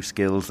got a few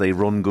skills. They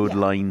run good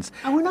lines.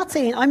 And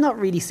I'm not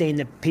really saying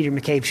that Peter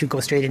McCabe should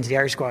go straight into the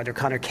Irish squad, or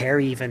Conor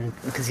Carey even,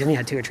 because he only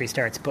had 2 or 3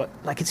 starts. But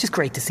it's just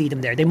great to see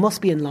them there. They must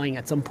be in line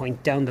at some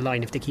point down the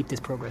line if they keep this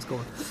progress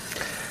going.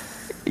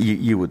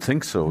 You would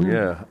think so,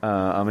 yeah.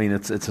 I mean,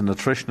 it's an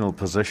attritional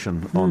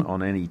position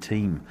on any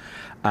team,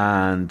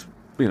 and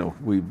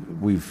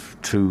we've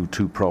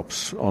two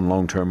props on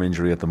long-term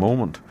injury at the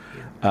moment.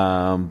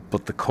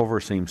 But the cover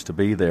seems to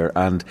be there,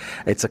 and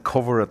it's a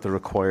cover at the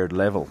required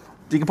level.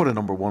 You can put a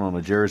number 1 on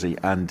a jersey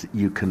and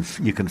you can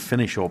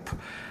finish up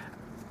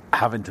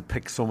having to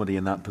pick somebody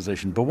in that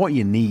position. But what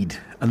you need,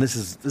 and this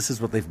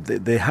is what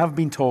they have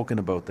been talking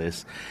about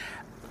this,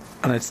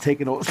 and it's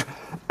taken us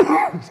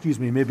excuse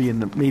me, maybe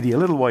in the media a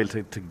little while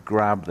to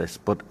grab this,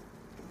 but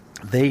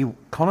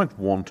Connacht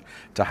want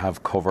to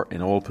have cover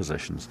in all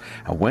positions,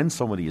 and when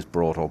somebody is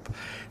brought up,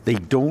 they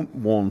don't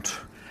want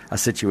a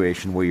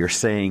situation where you're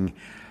saying,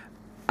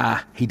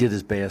 he did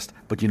his best,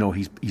 but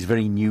he's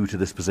very new to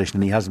this position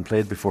and he hasn't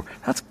played before.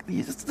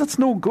 That's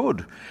no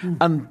good.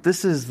 And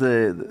this is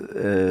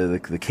the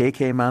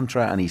KK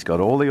mantra, and he's got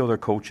all the other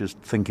coaches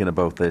thinking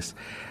about this.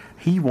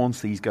 He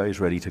wants these guys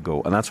ready to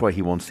go, and that's why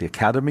he wants the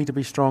academy to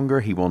be stronger.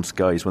 He wants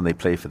guys, when they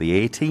play for the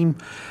A team,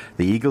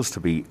 the Eagles,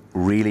 to be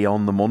really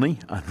on the money,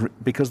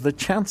 because the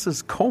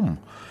chances come.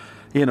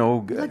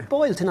 Like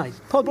Boyle tonight.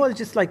 Paul Boyle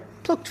just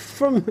plucked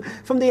from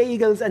the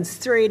Eagles and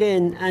straight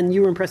in, and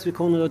you were impressed with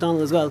Conor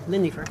O'Donnell as well.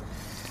 Lindy, for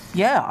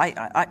Yeah,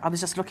 I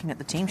was just looking at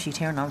the team sheet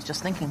here, and I was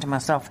just thinking to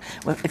myself,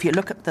 well, if you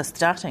look at the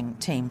starting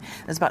team,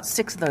 there's about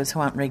 6 of those who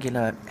aren't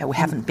regular, who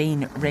haven't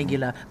been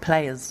regular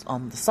players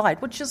on the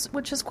side, which is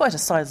quite a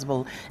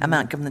sizable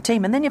amount given the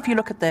team. And then if you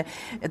look at the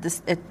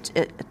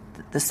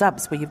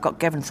subs, where you've got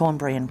Gavin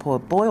Thornberry and Paul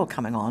Boyle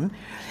coming on,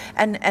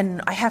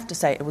 and I have to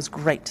say it was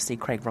great to see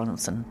Craig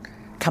Ronaldson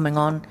coming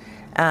on.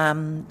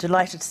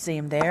 Delighted to see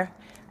him there,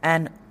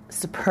 and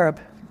superb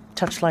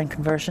touchline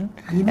conversion.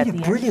 And he made a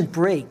brilliant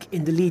break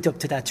in the lead up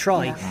to that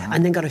try,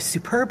 and then got a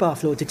superb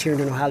offload to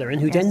Tiernan O'Halloran,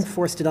 who then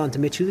forced it on to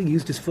Mitchell, who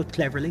used his foot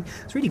cleverly.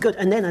 It's really good.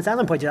 And then, as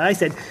Alan pointed out, I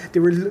said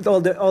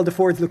all the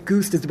forwards looked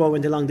goosed as the ball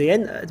went along the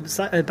end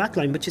back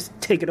line, but just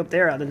take it up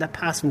there, Alan. That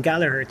pass from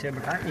Gallagher to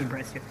McCartney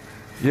impressed you.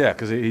 Yeah,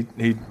 because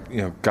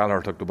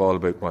Gallagher took the ball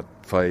about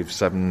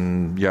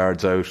 5-7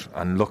 yards out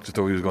and looked as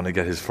though he was going to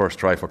get his first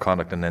try for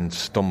Connacht, and then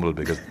stumbled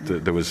because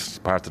there was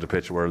parts of the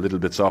pitch were a little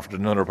bit softer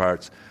than other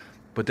parts,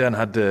 but then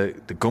had the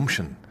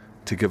gumption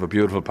to give a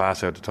beautiful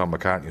pass out to Tom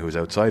McCartney, who was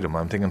outside him.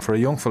 I'm thinking, for a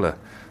young fella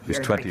who's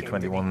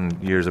 21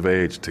 years of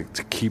age, to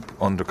keep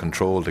under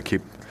control, to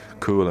keep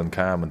cool and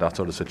calm in that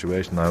sort of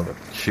situation, I'm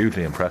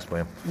hugely impressed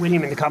by him.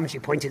 William in the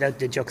commentary pointed out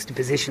the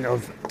juxtaposition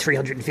of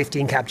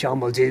 315 cap John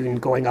Muldoon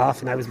going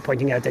off, and I was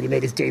pointing out that he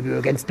made his debut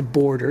against the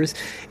Borders,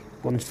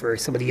 one for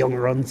some of the young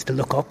runs to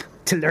look up,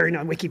 to learn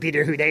on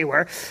Wikipedia who they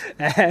were.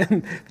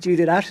 Due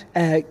to that,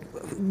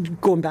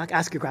 going back,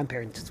 ask your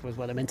grandparents was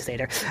what I meant to say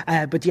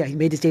there. But yeah, he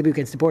made his debut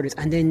against the Borders,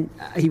 and then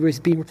he was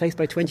being replaced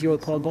by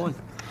 20-year-old Paul Boyle.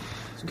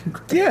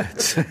 Yeah,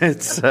 it's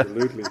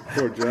absolutely.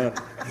 Poor John.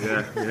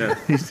 Yeah.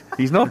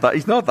 He's not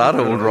that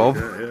old, Rob.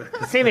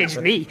 The same age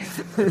as me.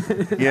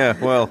 Yeah,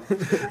 well,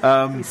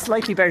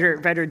 slightly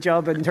better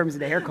job in terms of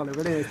the hair colour,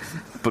 but anyway.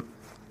 But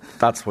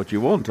that's what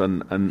you want,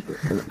 and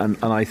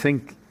I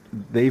think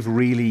they've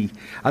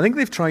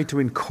tried to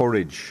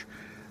encourage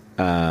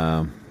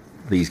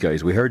these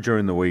guys. We heard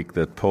during the week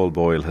that Paul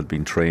Boyle had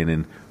been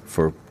training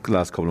for the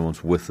last couple of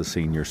months with the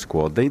senior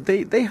squad.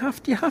 You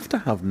have to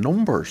have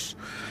numbers,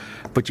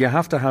 but you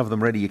have to have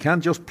them ready. You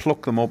can't just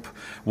pluck them up.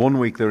 One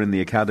week they're in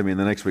the academy, and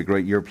the next week,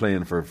 right, you're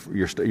playing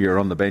you're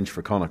on the bench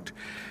for Connacht.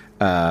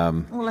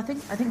 Well, I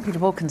think Peter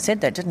Wilkins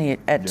said that, didn't he,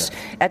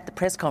 at the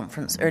press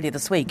conference earlier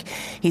this week.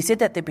 He said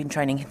that they'd been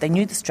training, they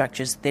knew the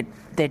structures,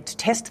 they'd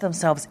tested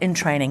themselves in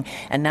training,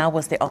 and now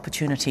was the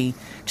opportunity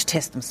to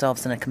test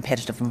themselves in a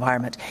competitive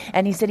environment.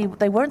 And he said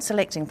they weren't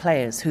selecting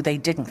players who they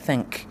didn't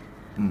think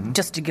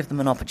just to give them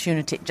an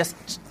opportunity, just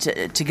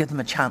to give them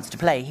a chance to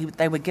play.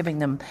 They were giving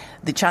them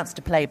the chance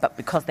to play, but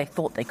because they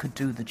thought they could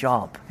do the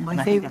job.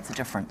 I think that's the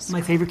difference.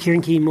 My favourite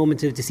Kieran Keane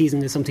moment of the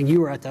season is something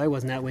you were at that I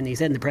wasn't at, when he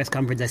said in the press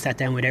conference, I sat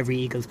down with every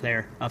Eagles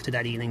player after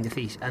that Ealing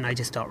defeat, and I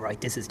just thought, right,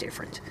 this is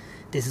different.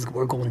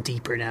 We're going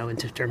deeper now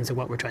into terms of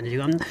what we're trying to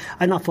do.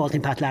 I'm not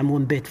faulting Pat Lam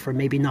one bit for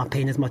maybe not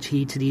paying as much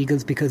heed to the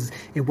Eagles, because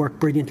it worked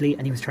brilliantly,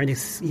 and he was trying to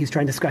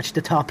scratch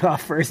the top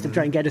off first and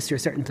try and get us to a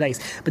certain place.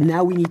 But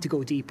now we need to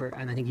go deeper,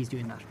 and I think he's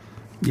doing that.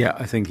 Yeah,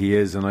 I think he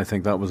is, and I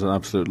think that was an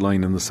absolute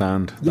line in the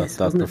sand, yes,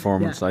 that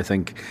performance. Yeah. I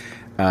think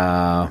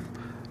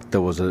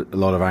there was a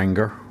lot of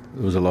anger,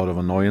 there was a lot of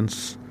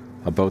annoyance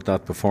about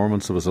that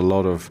performance, there was a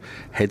lot of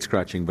head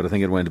scratching, but I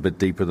think it went a bit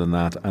deeper than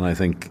that, and I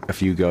think a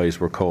few guys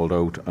were called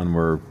out and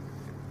were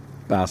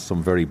asked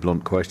some very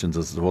blunt questions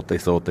as to what they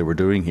thought they were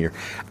doing here,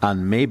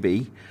 and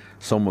maybe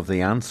some of the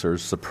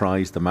answers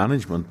surprised the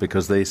management,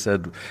 because they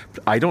said,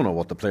 I don't know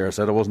what the player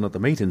said, I wasn't at the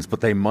meetings,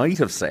 but they might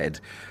have said,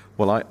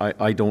 well,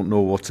 I don't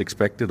know what's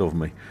expected of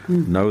me.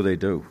 Now they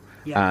do.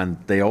 Yeah. And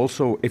they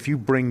also, if you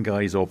bring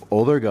guys up,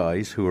 other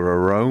guys who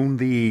are around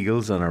the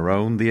Eagles and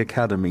around the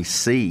academy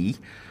see,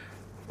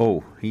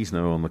 oh, he's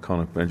now on the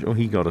Connacht bench, oh,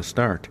 he got a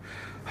start.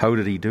 How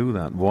did he do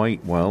that? Why?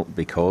 Well,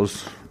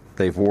 because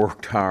they've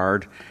worked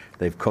hard,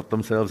 they've cut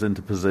themselves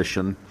into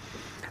position,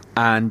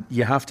 and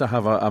you have to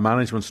have a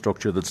management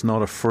structure that's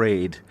not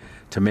afraid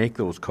to make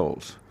those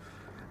calls.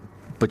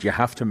 But you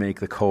have to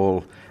make the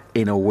call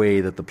in a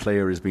way that the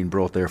player is being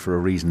brought there for a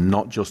reason,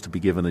 not just to be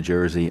given a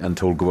jersey and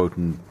told go out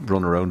and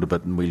run around a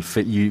bit and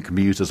you can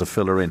be used as a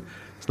filler in.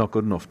 It's not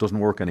good enough, doesn't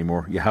work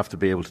anymore. You have to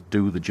be able to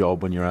do the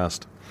job when you're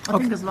asked. I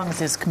think as long as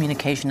there's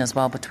communication as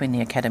well between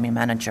the academy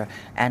manager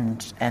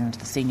and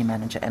the senior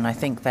manager, and I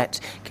think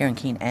that Kieran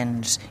Keane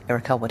and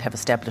Eric Elwood have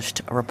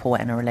established a rapport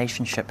and a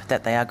relationship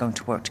that they are going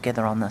to work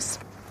together on this.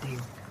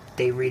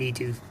 They really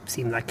do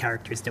seem like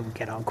characters that would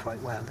get on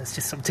quite well. There's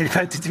just something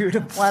about the two of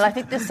them. Well, I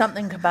think there's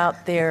something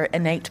about their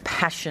innate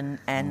passion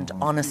and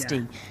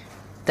honesty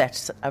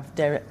that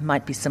there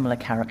might be similar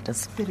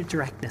characters. A bit of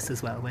directness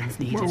as well when it's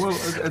needed. Well,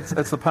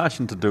 it's the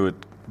passion to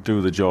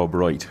do the job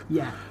right.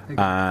 Yeah.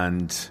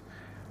 And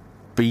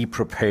be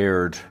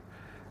prepared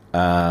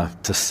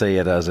to say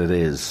it as it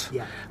is.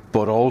 Yeah.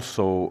 But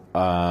also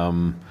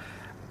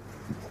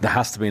there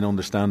has to be an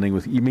understanding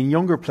with,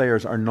 younger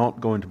players are not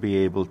going to be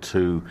able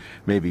to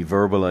maybe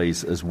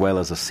verbalise as well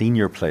as a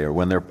senior player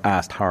when they're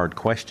asked hard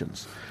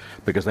questions,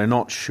 because they're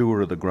not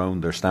sure of the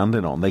ground they're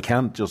standing on. They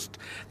can't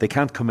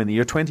come in,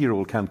 your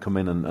 20-year-old can't come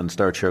in and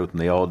start shouting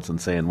the odds and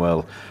saying,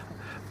 well,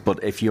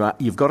 but if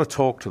you've got to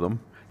talk to them,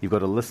 you've got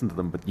to listen to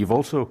them, but you've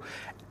also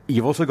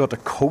got to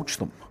coach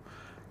them.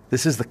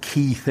 This is the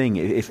key thing.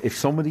 If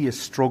somebody is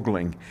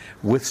struggling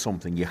with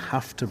something, you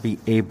have to be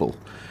able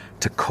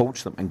to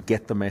coach them and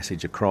get the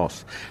message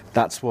across.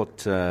 That's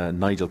what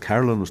Nigel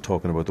Carolan was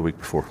talking about the week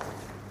before.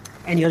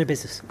 Any other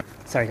business?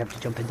 Sorry, I have to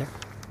jump in there.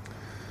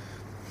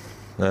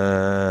 Do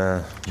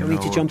you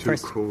want me to jump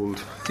first? Too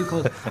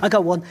cold. I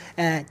got one.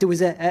 There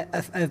was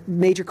a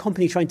major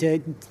company trying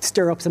to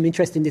stir up some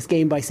interest in this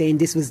game by saying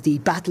this was the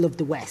Battle of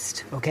the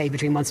West, okay,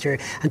 between Munster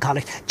and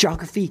Connacht.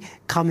 Geography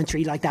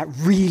commentary like that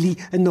really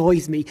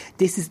annoys me.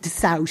 This is the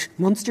South.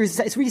 Munster is,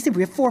 it's really simple.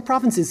 We have 4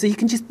 provinces, so you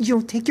can just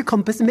take your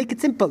compass and make it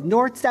simple.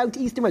 North, South,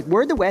 East and West.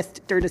 We're the West,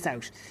 they're the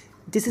South.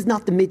 This is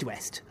not the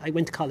Midwest. I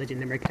went to college in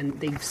Limerick and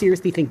they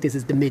seriously think this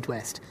is the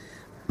Midwest.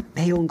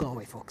 Mayo and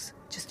Galway, folks.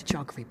 Just a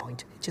geography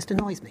point. It just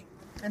annoys me.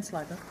 And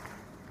Sligo.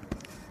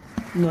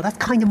 No, that's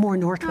kind of more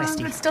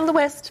northwesty. It's still the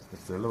West.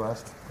 It's still the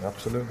West,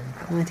 absolutely.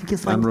 I think you'll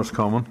find. And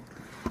Roscommon.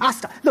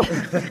 Stop. Look,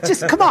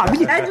 just come on.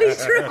 Will you? At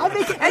least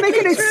I'm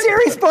making a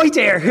serious point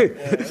here.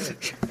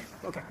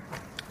 Okay.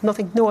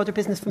 Nothing. No other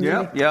business from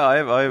you. Yeah. I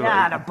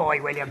have the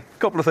boy, William. a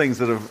couple of things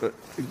that have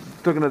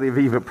looking at the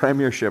Aviva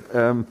Premiership.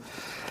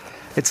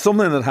 It's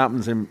something that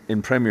happens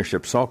in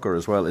Premiership soccer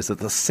as well, is that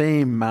the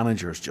same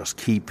managers just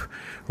keep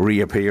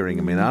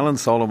reappearing. Alan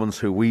Solomons,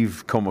 who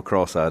we've come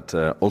across at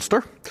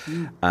Ulster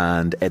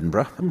and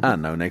Edinburgh,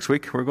 and now next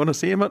week we're going to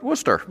see him at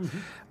Worcester,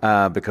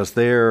 because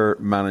their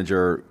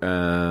manager,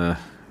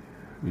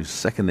 whose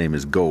second name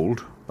is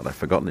Gold, but I've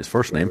forgotten his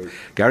first name,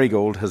 Gary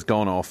Gold, has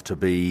gone off to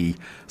be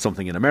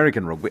something in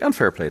American rugby, and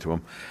fair play to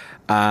him.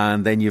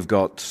 And then you've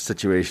got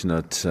situation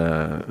at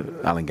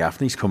Alan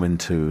Gaffney's come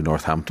into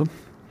Northampton.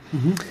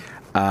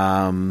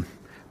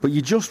 But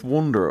you just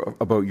wonder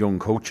about young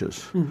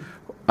coaches.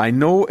 I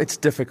know it's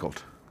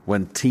difficult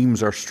when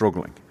teams are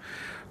struggling,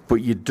 but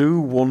you do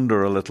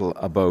wonder a little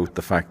about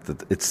the fact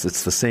that it's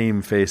the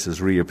same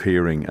faces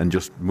reappearing and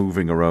just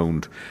moving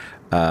around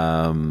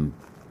the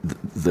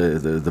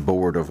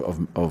board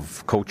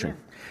of coaching.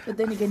 But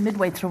then again,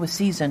 midway through a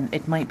season,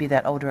 it might be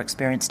that older,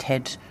 experienced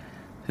head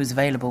who's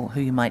available,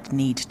 who you might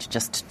need to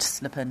just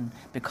slip in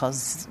to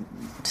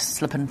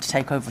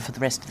take over for the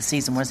rest of the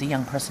season, whereas a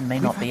young person may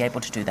not be able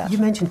to do that. You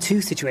mentioned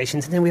 2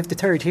 situations, and then we have the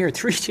third here,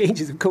 3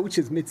 changes of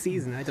coaches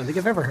mid-season. I don't think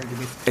I've ever heard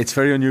of it. It's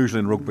very unusual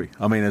in rugby.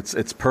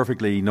 It's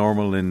perfectly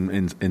normal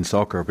in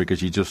soccer,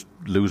 because you just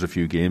lose a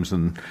few games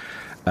and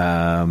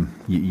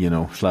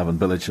Slaven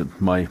Bilic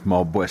at my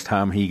mob West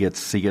Ham, he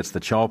gets the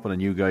chop and a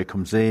new guy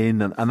comes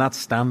in, and that's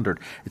standard.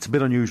 It's a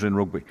bit unusual in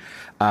rugby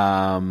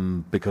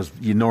because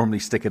you normally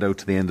stick it out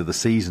to the end of the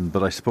season,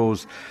 but I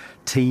suppose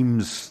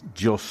teams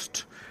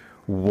just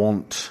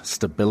want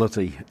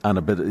stability and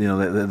a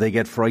bit, they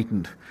get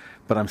frightened.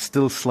 But I'm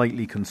still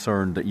slightly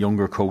concerned that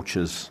younger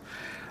coaches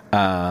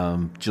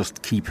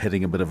just keep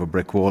hitting a bit of a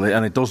brick wall,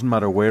 and it doesn't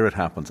matter where it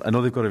happens. I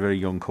know they've got a very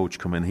young coach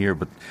come in here,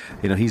 but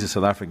he's a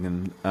South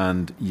African,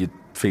 and you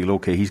feel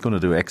okay, he's going to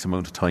do X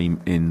amount of time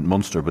in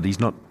Munster, but he's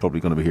not probably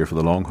going to be here for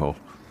the long haul.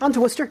 On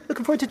to Worcester,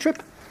 looking forward to the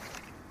trip.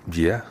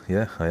 Yeah,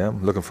 I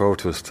am looking forward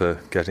to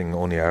getting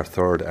only our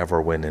third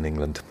ever win in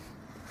England.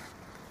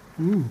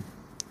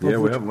 Yeah,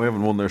 we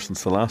haven't won there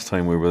since the last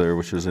time we were there,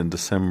 which was in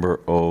December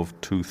of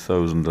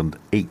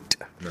 2008.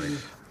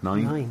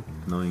 Nine.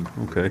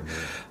 Okay.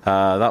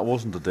 That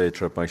wasn't a day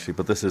trip, actually,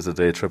 but this is a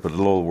day trip.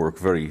 It'll all work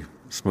very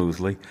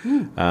smoothly.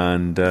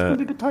 And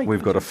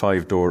we've got a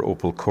 5-door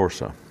Opel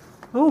Corsa.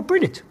 Oh,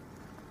 brilliant.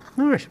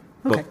 All right.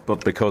 Okay.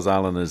 But because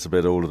Alan is a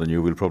bit older than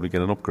you, we'll probably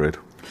get an upgrade.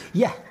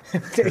 Yeah,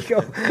 there you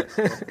go.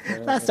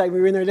 Last time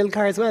we were in our little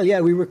car as well.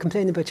 Yeah, we were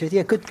complaining about you.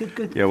 Yeah,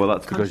 good. Yeah, well,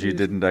 that's because you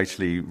didn't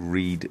actually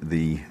read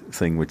the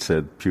thing which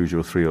said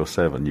Peugeot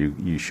 307.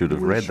 You should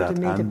have read that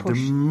and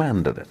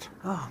demanded it.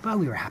 Oh, well,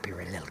 we were happy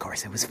with a little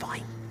Corsa. It was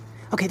fine.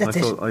 Okay, that's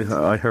it.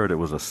 I heard it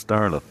was a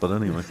Starlet, but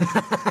anyway.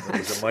 It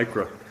was a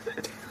Micra.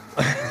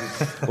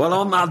 Well,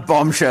 on that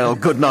bombshell,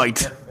 good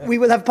night. We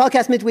will have a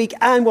podcast midweek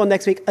and one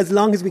next week, as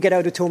long as we get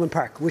out of Thomond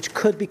Park, which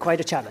could be quite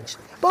a challenge.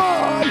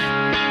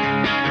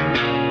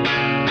 Bye!